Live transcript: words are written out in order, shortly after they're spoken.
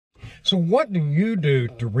So what do you do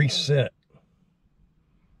to reset?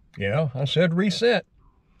 Yeah, I said reset.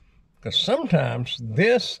 Because sometimes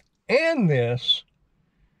this and this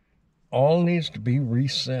all needs to be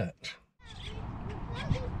reset.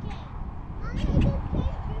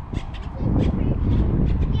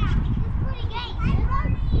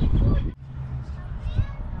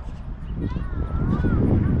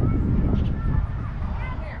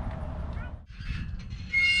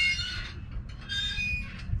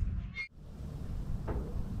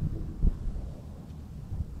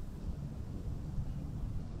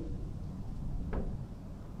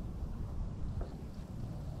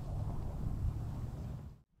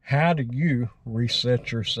 How do you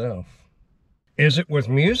reset yourself? Is it with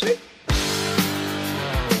music?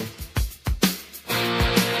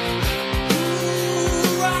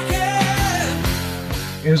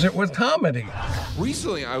 Is it with comedy?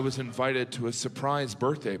 Recently, I was invited to a surprise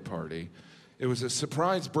birthday party. It was a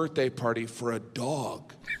surprise birthday party for a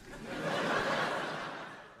dog.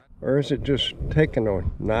 Or is it just taking a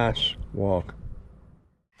nice walk?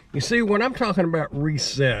 You see, when I'm talking about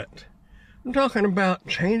reset, I'm talking about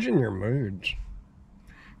changing your moods,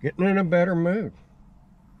 getting in a better mood.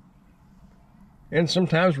 And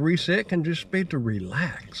sometimes reset can just be to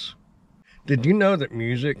relax. Did you know that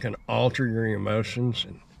music can alter your emotions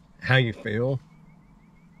and how you feel?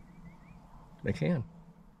 They can.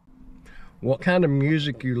 What kind of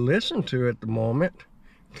music you listen to at the moment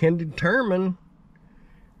can determine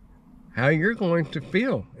how you're going to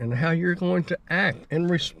feel and how you're going to act and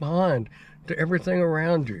respond to everything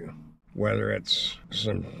around you. Whether it's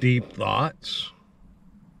some deep thoughts,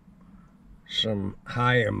 some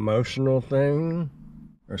high emotional thing,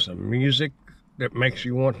 or some music that makes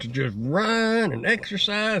you want to just run and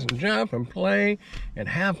exercise and jump and play and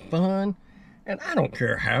have fun. And I don't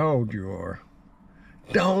care how old you are.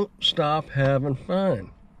 Don't stop having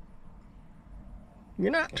fun.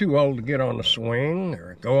 You're not too old to get on the swing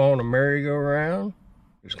or go on a merry-go-round.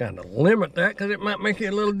 Just kind of limit that because it might make you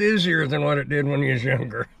a little dizzier than what it did when you was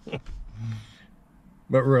younger.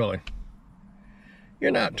 But really,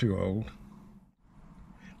 you're not too old.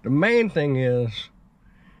 The main thing is,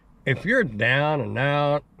 if you're down and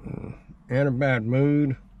out and in a bad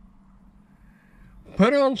mood,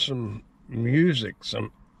 put on some music,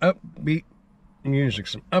 some upbeat music,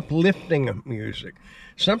 some uplifting music,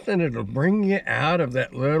 something that'll bring you out of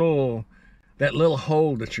that little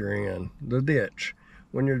hole that you're in, the ditch.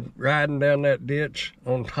 When you're riding down that ditch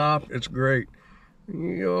on top, it's great.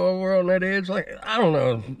 You go over on that edge, like, I don't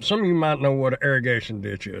know, some of you might know what an irrigation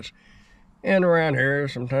ditch is. And around here,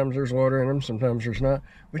 sometimes there's water in them, sometimes there's not.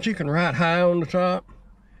 But you can ride high on the top,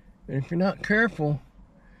 and if you're not careful,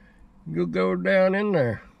 you'll go down in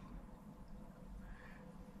there.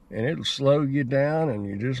 And it'll slow you down, and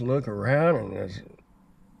you just look around, and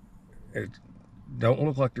it don't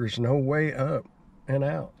look like there's no way up and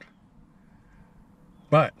out.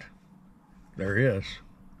 But there is.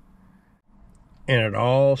 And it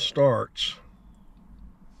all starts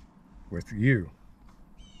with you.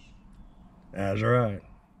 That's right.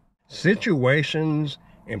 Situations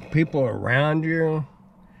and people around you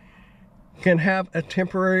can have a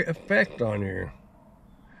temporary effect on you,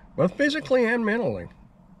 both physically and mentally.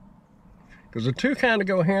 Because the two kind of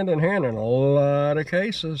go hand in hand in a lot of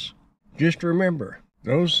cases. Just remember,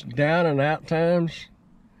 those down and out times,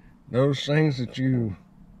 those things that you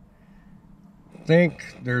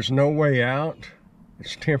think there's no way out,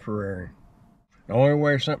 it's temporary. The only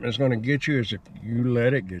way something is going to get you is if you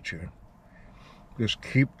let it get you. Just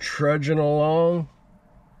keep trudging along,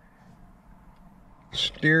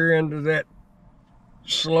 steer into that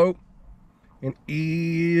slope, and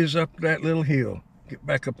ease up that little hill. Get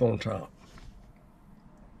back up on top.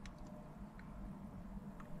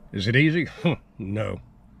 Is it easy? No,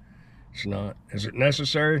 it's not. Is it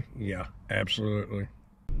necessary? Yeah, absolutely.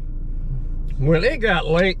 Well, it got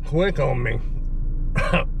late quick on me.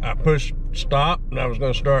 I pushed stop and I was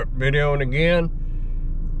going to start videoing again,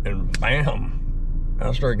 and bam,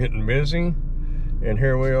 I started getting busy, and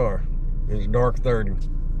here we are. It's dark 30.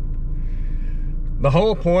 The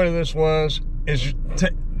whole point of this is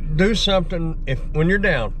to do something. When you're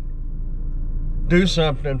down, do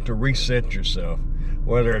something to reset yourself.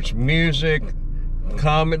 Whether it's music,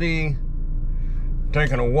 comedy,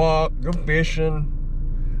 taking a walk, go fishing,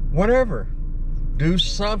 whatever. Do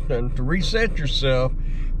something to reset yourself,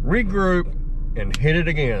 regroup, and hit it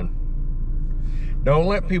again. Don't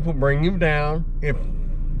let people bring you down. If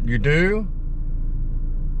you do,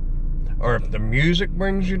 or if the music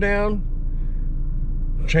brings you down,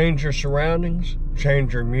 change your surroundings,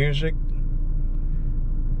 change your music,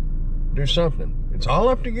 do something. It's all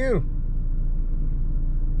up to you.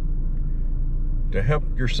 to help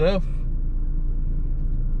yourself.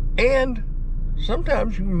 And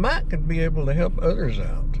sometimes you might could be able to help others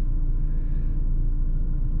out.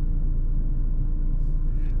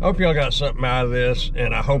 I hope y'all got something out of this,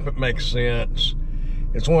 and I hope it makes sense.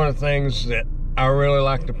 It's one of the things that I really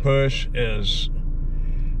like to push is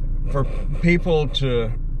for people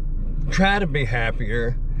to try to be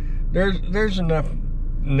happier. There's enough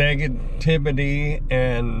negativity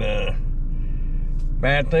and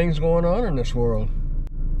bad things going on in this world.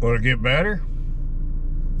 Will it get better?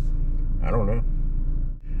 I don't know.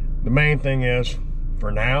 The main thing is,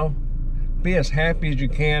 for now, be as happy as you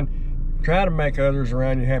can. Try to make others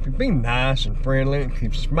around you happy. Be nice and friendly.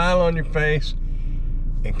 Keep a smile on your face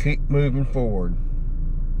and keep moving forward.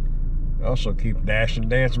 Also keep dashing,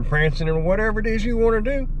 dancing, prancing, and whatever it is you want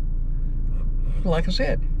to do. Like I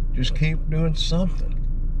said, just keep doing something.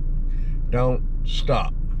 Don't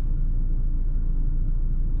stop.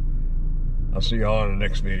 I'll see y'all in the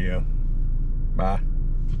next video. Bye.